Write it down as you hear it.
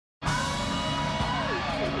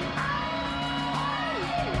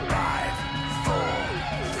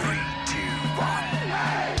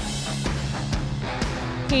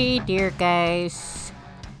Hey there, guys.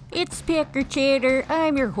 It's Packer Chatter.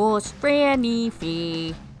 I'm your host,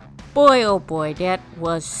 Frannie. Boy, oh boy, that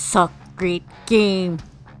was a great game.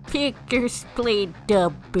 Packers played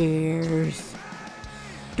the Bears.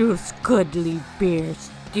 Those cuddly bears,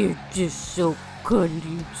 they're just so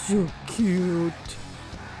cuddly, so cute.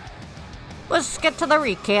 Let's get to the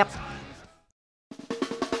recap.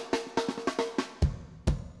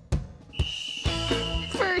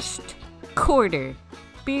 First quarter.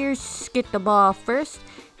 Bears get the ball first,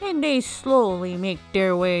 and they slowly make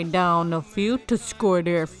their way down the field to score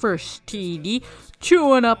their first TD,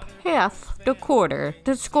 chewing up half the quarter.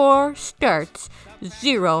 The score starts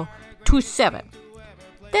 0-7.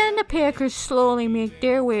 Then the Packers slowly make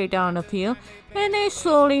their way down the field, and they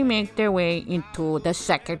slowly make their way into the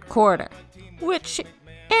second quarter, which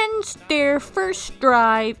ends their first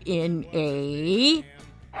drive in a...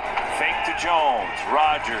 Fake to Jones.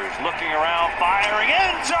 Rodgers looking around, firing,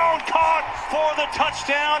 end zone caught for the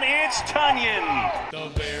touchdown. It's Tunyon. The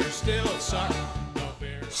Bears still suck.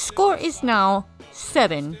 Score is now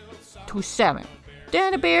 7-7.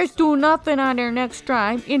 Then the Bears do nothing on their next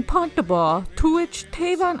drive and punt the ball, to which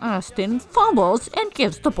Tavon Austin fumbles and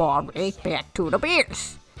gives the ball right back to the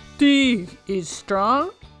Bears. D is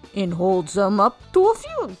strong and holds them up to a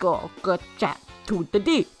field goal. Good job to the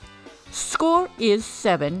D. Score is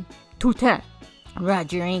 7-10.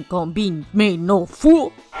 Roger ain't gonna be made no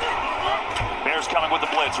fool. Bears coming with the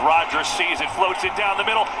blitz. Rodgers sees it, floats it down the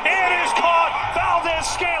middle. It is caught.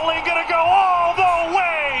 Valdez-Scantling gonna go all the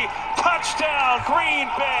way. Touchdown, Green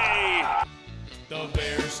Bay. The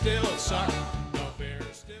Bears still suck. The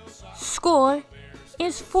Bears still suck. Score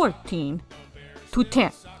is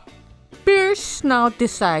 14-10. Bears now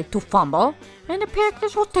decide to fumble, and the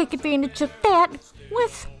Packers will take advantage of that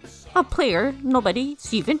with a player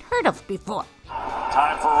nobody's even heard of before.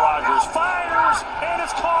 Time for Rodgers. Fires, and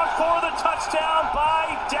it's caught for the touchdown by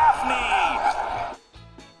Daphne.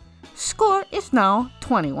 Score is now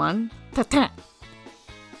 21-10.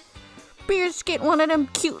 Bears get one of them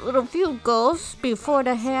cute little field goals before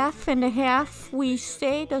the half, and the half we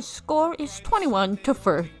say the score is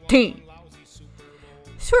 21-13.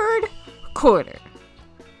 Third quarter.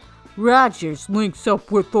 Rodgers links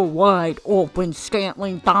up with a wide open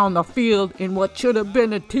Scantling down the field in what should have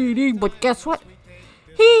been a TD, but guess what?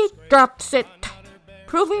 He drops it,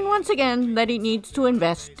 proving once again that he needs to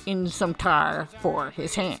invest in some tar for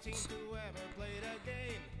his hands.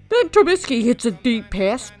 Then Trubisky hits a deep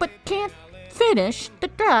pass, but can't finish the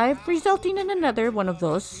drive, resulting in another one of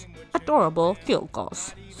those adorable field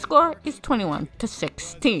goals. Score is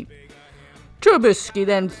 21-16. Trubisky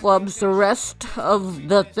then flubs the rest of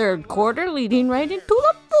the third quarter, leading right into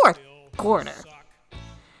the fourth quarter.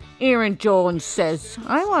 Aaron Jones says,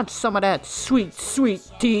 I want some of that sweet, sweet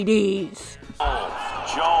TDs.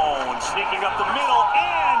 Jones sneaking up the middle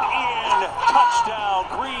and in. Touchdown,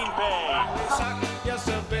 Green Bay. Yes,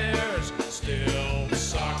 the Bears still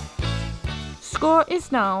suck. Score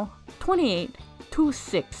is now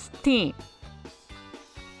 28-16.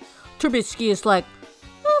 Trubisky is like,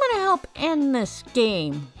 I'm gonna help end this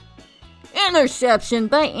game. Interception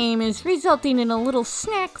by Amos, resulting in a little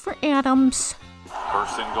snack for Adams.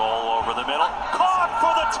 First and goal over the middle. Caught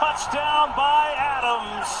for the touchdown by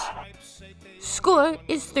Adams. Score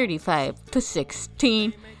is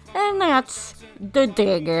 35-16, and that's the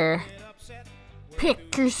dagger.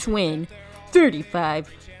 Packers win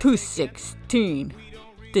 35-16.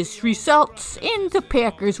 This results in the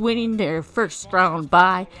Packers winning their first round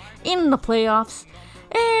bye in the playoffs.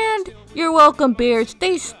 And you're welcome, Bears.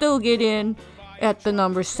 They still get in at the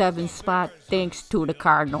number 7 spot thanks to the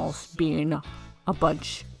Cardinals being a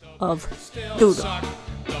bunch of doodle.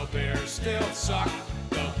 The Bears still suck.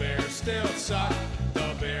 The Bears still suck.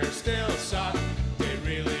 The Bears still suck. They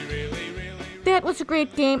really, really, really. That was a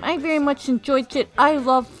great game. I very much enjoyed it. I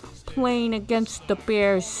love playing against the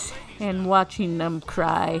Bears and watching them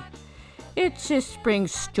cry. It just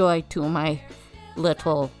brings joy to my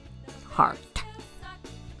little heart.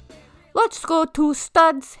 Let's go to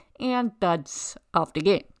studs and duds of the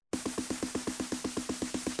game.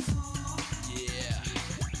 Yeah. Can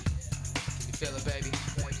you feel it, baby?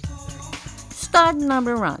 Stud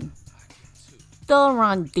number 1. The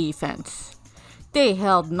run defense. They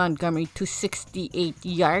held Montgomery to 68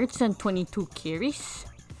 yards and 22 carries.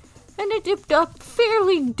 And they did a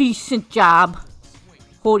fairly decent job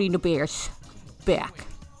holding the Bears back.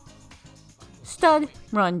 Stud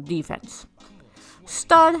run defense.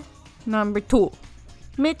 Stud number 2,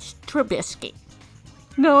 Mitch Trubisky.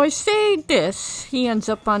 Now I say this, he ends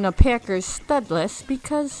up on the Packers stud list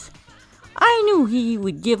because I knew he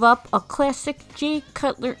would give up a classic Jay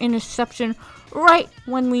Cutler interception right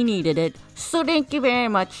when we needed it. So thank you very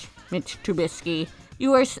much, Mitch Trubisky.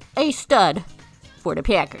 You are a stud for the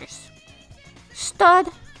Packers. Stud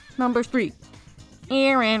number 3,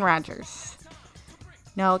 Aaron Rodgers.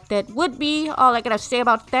 Now, that would be all I gotta say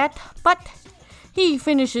about that, but he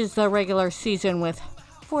finishes the regular season with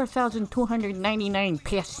 4,299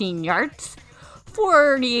 passing yards,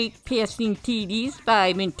 48 passing TDs,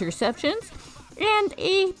 5 interceptions, and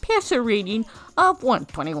a passer rating of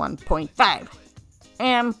 121.5.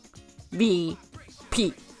 MVP.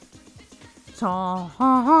 So,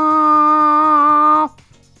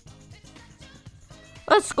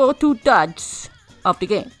 let's go to duds of the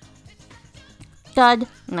game. Dud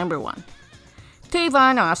number 1,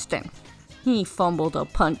 Tavon Austin. He fumbled a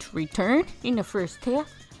punt return in the first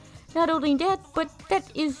half. Not only that, but that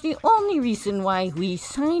is the only reason why we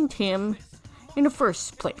signed him in the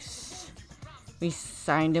first place. We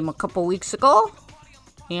signed him a couple weeks ago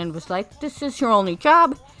and was like, this is your only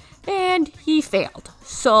job, and he failed.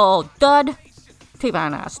 So, dud,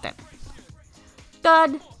 Tavon Austin.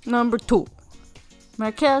 Dud number 2,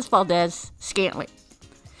 Marquez Valdez-Scantling.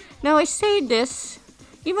 Now, I say this,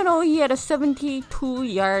 even though he had a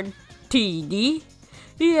 72-yard TD,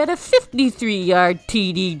 he had a 53-yard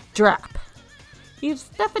TD drop. He's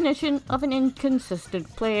the definition of an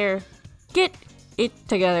inconsistent player. Get it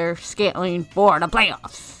together, Scantling, for the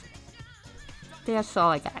playoffs. That's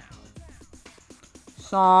all I got.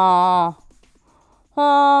 So,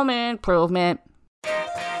 home improvement.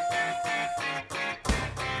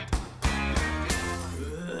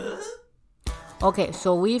 Okay,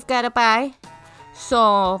 so we've got a bye.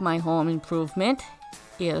 So my home improvement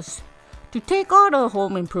is to take all the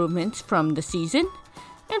home improvements from the season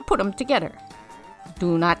and put them together.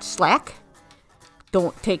 Do not slack.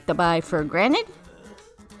 Don't take the bye for granted.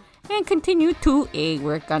 And continue to A,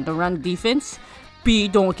 work on the run defense. B,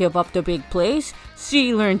 don't give up the big plays.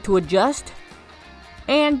 C, learn to adjust.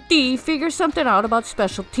 And D, figure something out about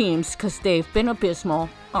special teams because they've been abysmal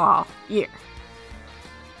all year.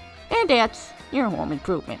 And that's your home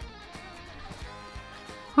improvement.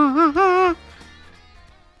 Moving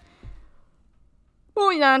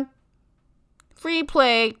on. Free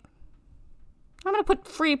play. I'm going to put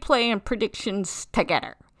free play and predictions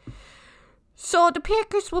together. So the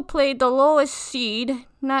Packers will play the lowest seed,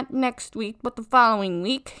 not next week, but the following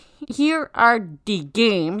week. Here are the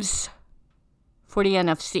games for the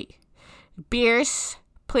NFC. Bears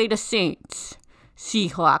play the Saints.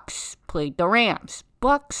 Seahawks play the Rams.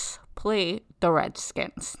 Bucks play the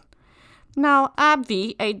Redskins. Now,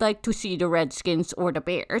 obviously, I'd like to see the Redskins or the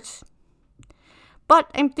Bears.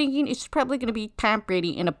 But I'm thinking it's probably going to be Tom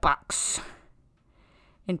Brady in the Bucks.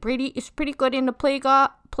 And Brady is pretty good in the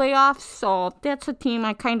playoffs, so that's a team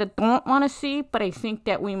I kind of don't want to see, but I think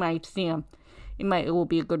that we might see him. It will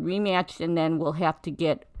be a good rematch, and then we'll have to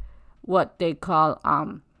get what they call,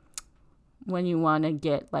 when you want to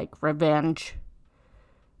get, like, revenge.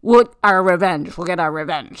 We'll get our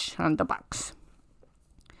revenge on the Bucks.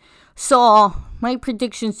 So, my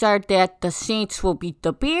predictions are that the Saints will beat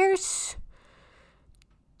the Bears,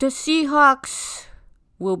 the Seahawks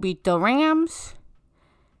will beat the Rams,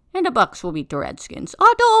 and the Bucks will beat the Redskins.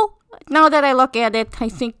 Although, now that I look at it, I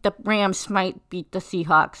think the Rams might beat the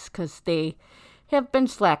Seahawks because they have been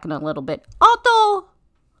slacking a little bit. Although,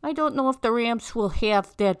 I don't know if the Rams will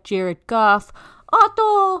have that Jared Goff.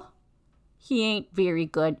 Although, he ain't very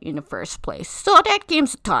good in the first place. So that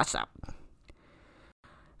game's a toss-up.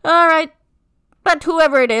 Alright, but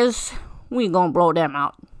whoever it is, we gonna blow them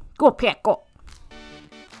out. Go Pack, go.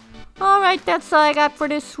 Alright, that's all I got for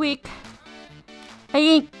this week. I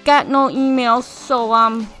ain't got no emails, so,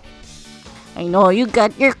 I know you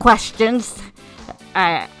got your questions.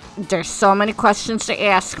 There's so many questions to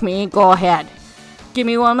ask me. Go ahead. Give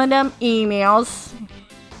me one of them emails.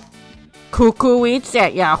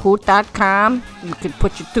 cuckooeats@yahoo.com. You can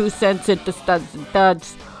put your 2 cents into studs and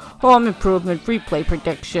duds, home improvement, free play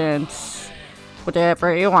predictions,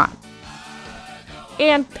 whatever you want.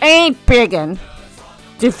 And I ain't begging.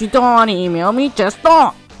 If you don't want to email me, just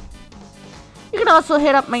don't. You can also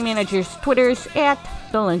hit up my manager's Twitters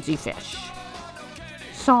 @TheLindsayFish.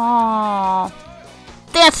 So,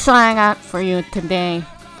 that's all I got for you today.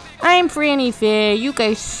 I'm Frannie Faye. You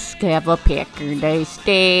guys have a Packer Day.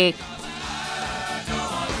 Stay